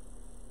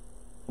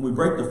 And we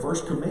break the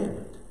first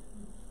commandment.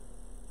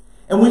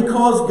 And we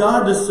cause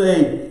God to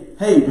say,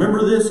 hey,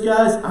 remember this,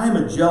 guys? I'm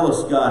a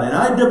jealous God and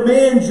I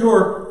demand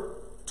your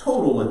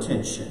total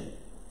attention.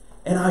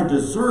 And I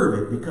deserve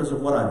it because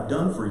of what I've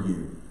done for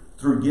you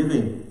through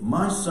giving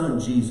my son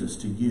Jesus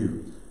to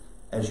you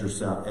as your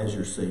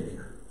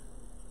Savior.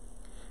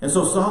 And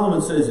so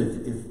Solomon says,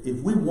 if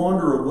we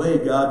wander away,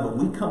 God, but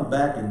we come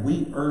back and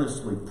we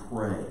earnestly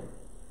pray,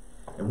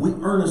 and we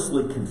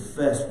earnestly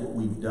confess what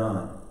we've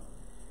done,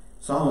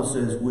 Solomon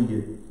says, will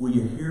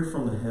you hear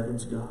from the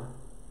heavens, God?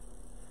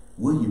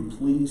 Will you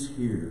please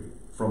hear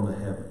from the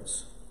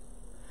heavens?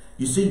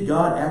 You see,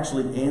 God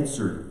actually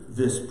answered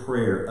this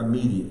prayer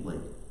immediately.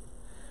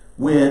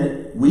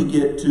 When we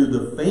get to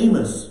the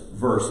famous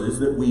verses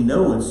that we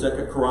know in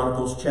 2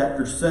 Chronicles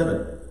chapter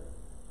 7.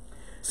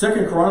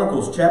 2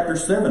 Chronicles chapter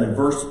 7 and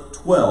verse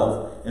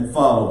 12 and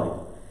following.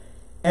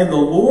 And the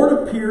Lord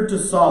appeared to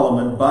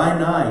Solomon by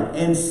night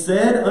and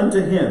said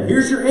unto him,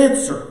 here's your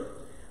answer.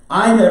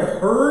 I have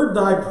heard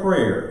thy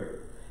prayer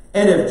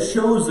and have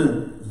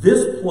chosen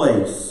this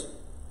place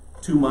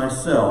to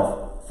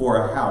myself for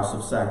a house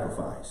of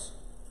sacrifice.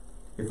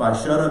 If I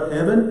shut up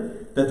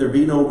heaven, that there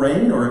be no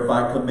rain, or if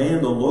I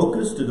command the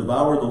locust to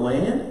devour the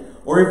land,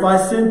 or if I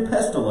send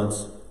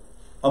pestilence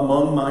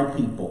among my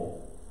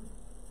people.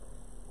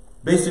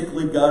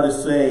 Basically, God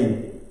is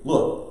saying,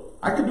 look,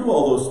 I can do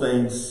all those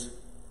things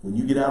when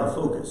you get out of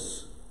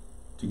focus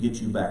to get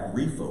you back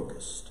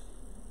refocused.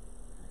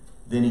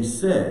 Then he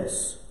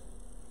says,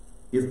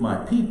 if my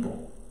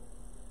people,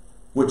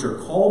 which are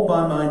called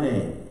by my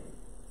name,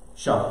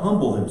 shall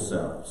humble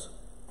themselves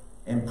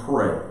and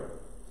pray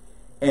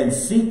and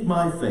seek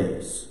my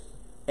face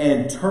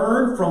and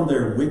turn from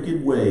their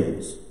wicked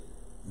ways,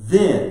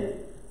 then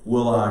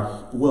will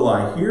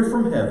I hear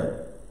from heaven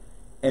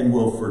and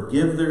will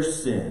forgive their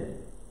sin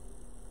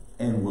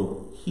and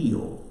will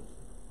heal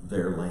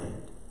their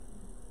land.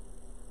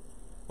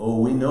 Oh,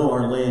 we know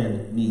our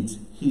land needs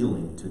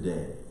healing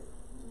today.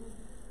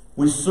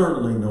 We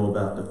certainly know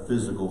about the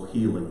physical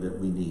healing that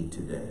we need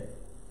today.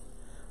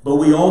 But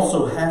we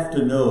also have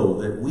to know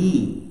that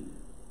we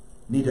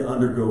need to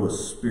undergo a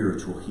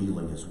spiritual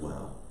healing as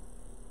well.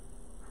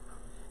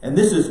 And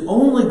this is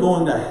only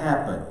going to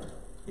happen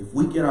if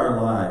we get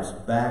our lives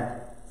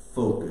back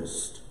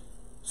focused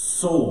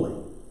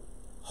solely,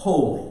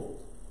 wholly,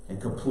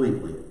 and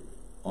completely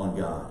on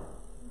God.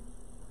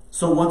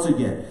 So once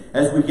again,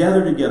 as we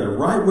gather together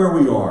right where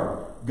we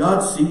are, God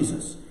sees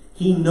us.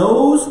 He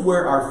knows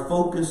where our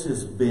focus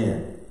has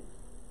been.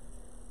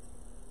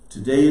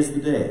 Today is the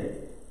day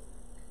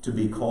to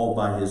be called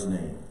by his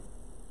name,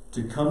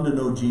 to come to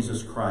know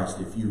Jesus Christ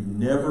if you've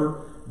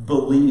never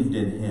believed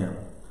in him.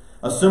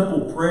 A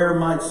simple prayer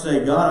might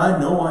say, God, I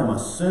know I'm a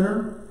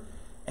sinner,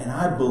 and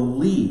I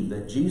believe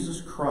that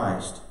Jesus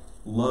Christ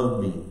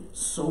loved me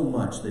so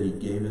much that he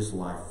gave his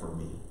life for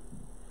me.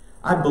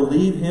 I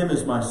believe him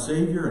as my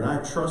Savior, and I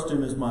trust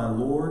him as my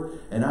Lord,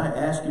 and I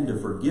ask him to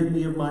forgive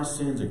me of my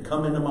sins and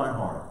come into my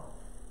heart.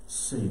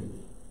 Save me.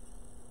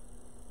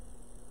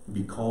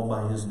 Be called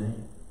by his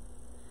name.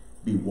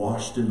 Be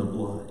washed in the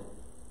blood.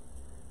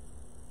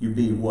 You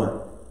be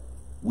what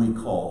we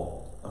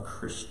call a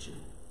Christian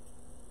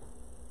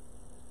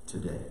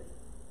today.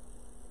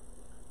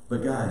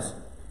 But guys,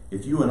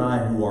 if you and I,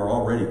 who are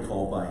already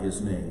called by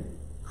his name,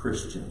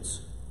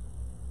 Christians,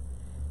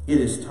 it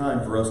is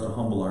time for us to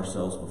humble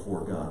ourselves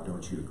before God.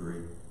 Don't you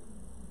agree?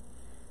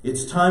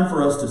 It's time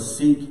for us to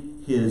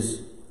seek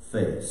His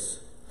face.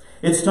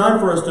 It's time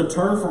for us to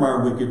turn from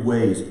our wicked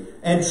ways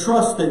and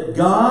trust that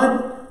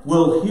God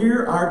will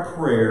hear our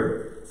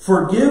prayer,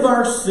 forgive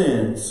our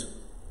sins,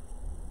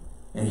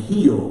 and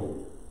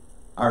heal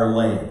our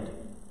land.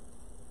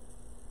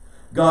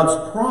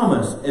 God's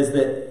promise is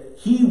that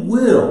He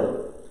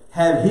will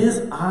have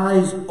His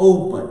eyes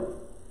open,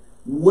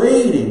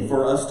 waiting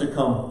for us to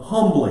come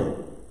humbly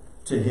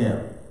to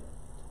Him.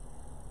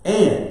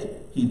 And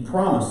He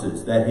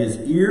promises that His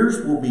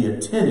ears will be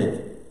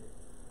attentive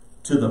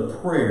to the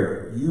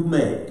prayer you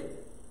make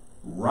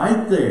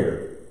right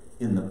there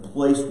in the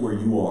place where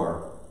you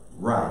are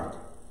right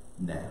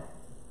now.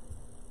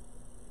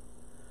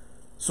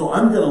 So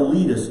I'm going to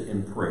lead us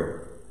in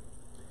prayer.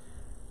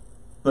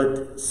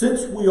 But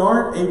since we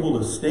aren't able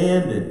to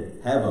stand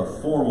and have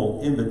a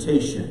formal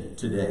invitation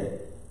today,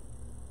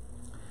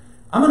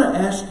 I'm going to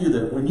ask you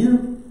that when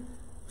you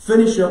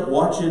finish up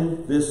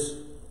watching this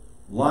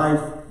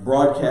live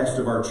broadcast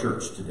of our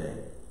church today,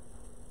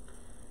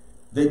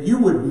 that you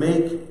would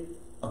make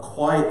a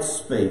quiet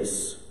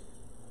space,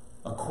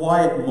 a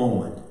quiet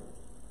moment,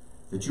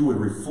 that you would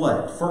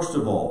reflect, first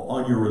of all,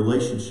 on your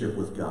relationship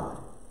with God.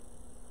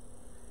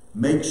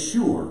 Make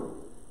sure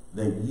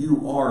that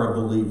you are a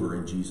believer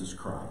in Jesus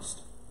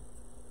Christ.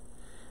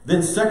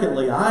 Then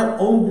secondly,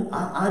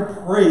 I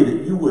pray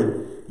that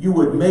you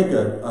would make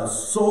a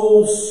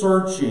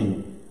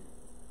soul-searching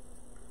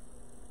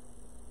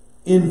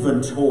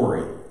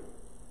inventory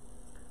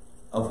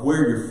of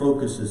where your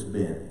focus has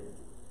been.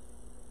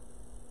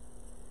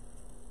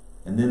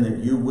 And then that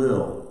you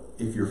will,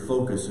 if your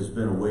focus has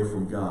been away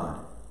from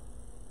God,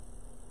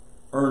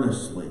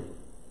 earnestly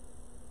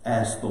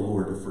ask the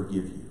Lord to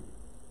forgive you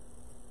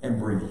and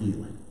bring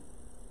healing.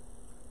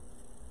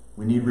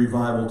 We need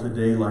revival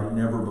today like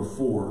never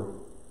before.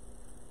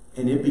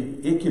 And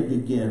it can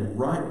begin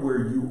right where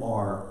you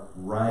are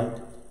right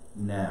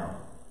now.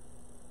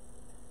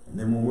 And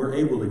then when we're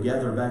able to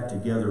gather back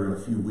together in a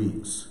few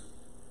weeks,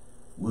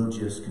 we'll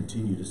just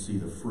continue to see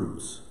the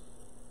fruits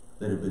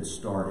that have been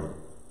started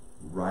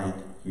right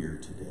here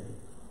today.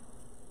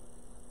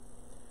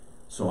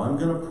 So I'm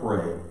going to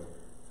pray.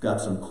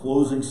 Got some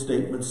closing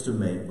statements to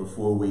make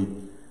before we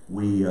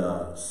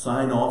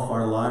sign off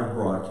our live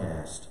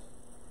broadcast.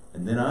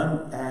 And then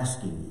I'm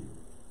asking you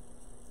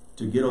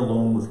to get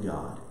alone with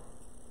God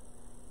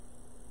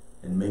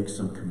and make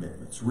some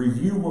commitments.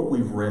 Review what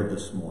we've read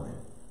this morning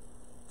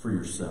for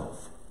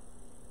yourself.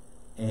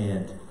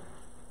 And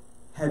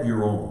have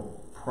your own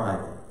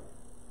private,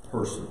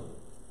 personal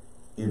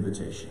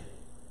invitation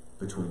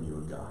between you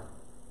and God.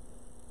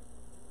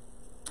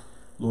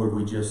 Lord,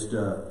 we just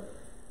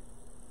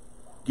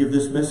give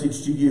this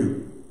message to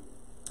you.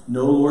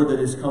 Know, Lord, that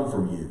it's come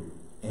from you.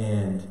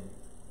 And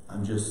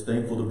I'm just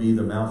thankful to be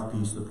the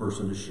mouthpiece, the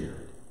person to share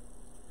it.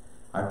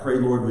 I pray,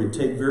 Lord, we'd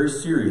take very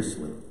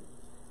seriously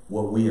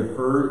what we have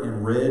heard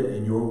and read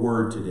in your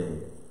word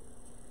today.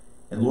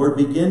 And Lord,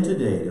 begin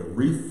today to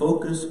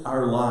refocus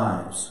our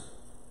lives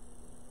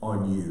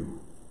on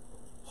you,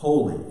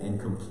 wholly and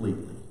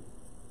completely.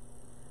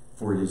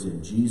 For it is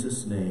in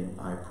Jesus' name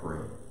I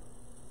pray.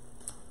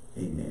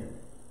 Amen.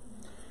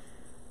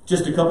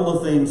 Just a couple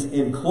of things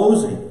in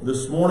closing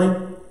this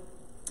morning.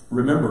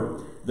 Remember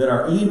that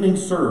our evening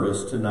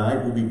service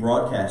tonight will be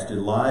broadcasted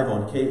live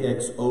on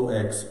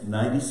KXOX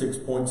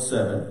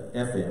 96.7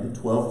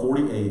 FM,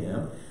 1240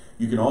 AM.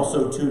 You can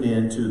also tune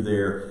in to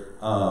their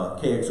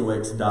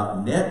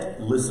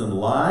KXOX.net, listen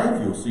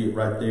live. You'll see it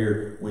right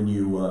there when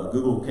you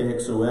Google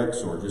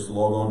KXOX or just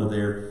log on to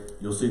there.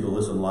 You'll see the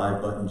listen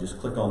live button. Just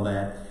click on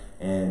that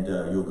and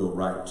you'll go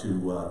right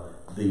to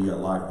the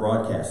live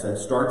broadcast. That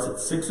starts at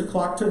 6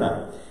 o'clock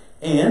tonight.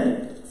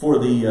 And for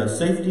the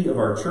safety of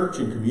our church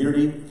and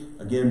community,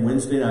 again,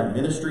 Wednesday night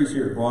ministries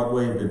here at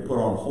Broadway have been put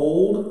on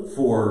hold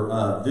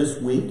for this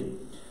week.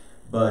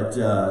 But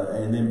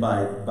and then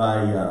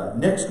by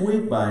next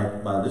week,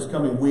 by this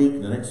coming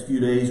week, the next few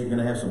days, we're going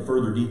to have some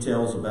further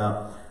details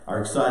about our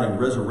exciting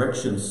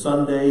Resurrection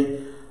Sunday.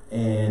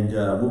 And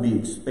we'll be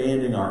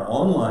expanding our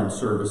online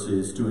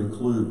services to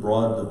include the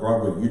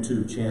Broadway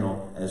YouTube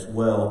channel as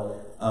well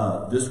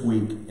this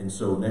week. And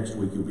so next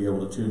week you'll be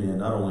able to tune in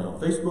not only on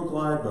Facebook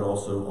Live, but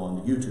also on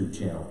the YouTube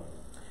channel.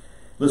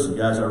 Listen,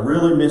 guys, I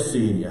really miss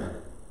seeing you.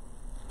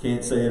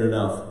 Can't say it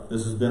enough.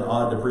 This has been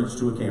odd to preach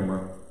to a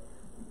camera.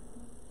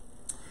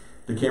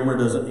 The camera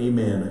doesn't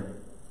amen.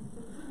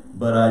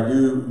 But I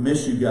do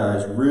miss you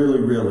guys really,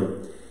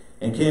 really.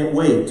 And can't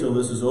wait till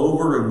this is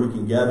over and we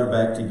can gather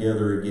back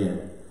together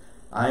again.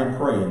 I am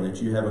praying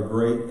that you have a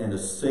great and a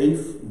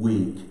safe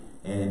week.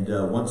 And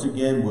once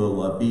again,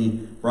 we'll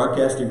be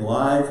broadcasting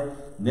live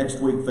next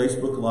week,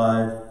 Facebook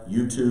Live,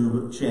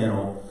 YouTube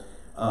channel,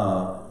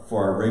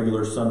 for our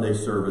regular Sunday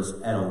service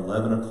at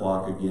 11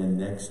 o'clock again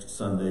next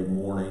Sunday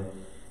morning.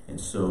 And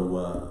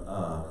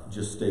so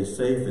just stay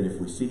safe. And if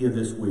we see you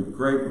this week,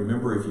 great.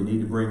 Remember, if you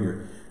need to bring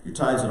your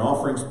tithes and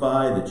offerings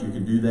by, that you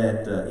can do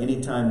that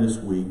anytime this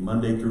week,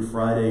 Monday through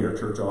Friday. Our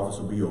church office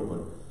will be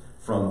open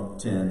from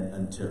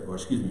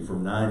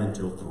 9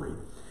 until 3.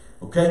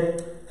 Okay?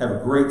 Have a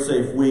great,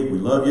 safe week. We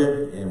love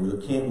you, and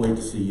we can't wait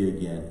to see you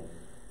again.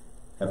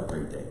 Have a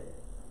great day.